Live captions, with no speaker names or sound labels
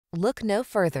Look no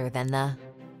further than the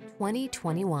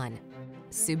 2021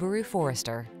 Subaru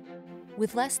Forester.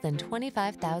 With less than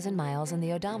 25,000 miles on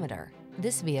the odometer,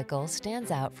 this vehicle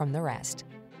stands out from the rest.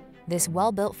 This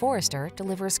well-built Forester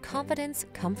delivers confidence,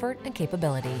 comfort, and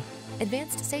capability.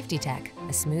 Advanced safety tech,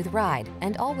 a smooth ride,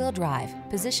 and all-wheel drive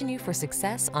position you for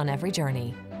success on every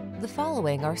journey. The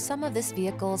following are some of this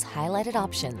vehicle's highlighted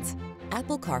options: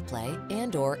 Apple CarPlay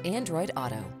and/or Android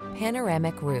Auto,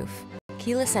 panoramic roof,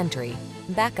 keyless entry,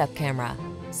 backup camera,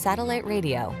 satellite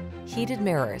radio, heated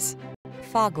mirrors,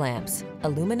 fog lamps,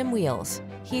 aluminum wheels,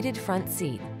 heated front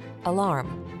seat,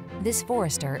 alarm. This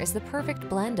Forester is the perfect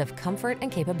blend of comfort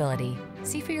and capability.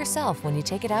 See for yourself when you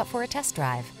take it out for a test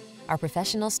drive. Our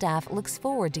professional staff looks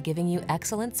forward to giving you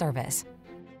excellent service.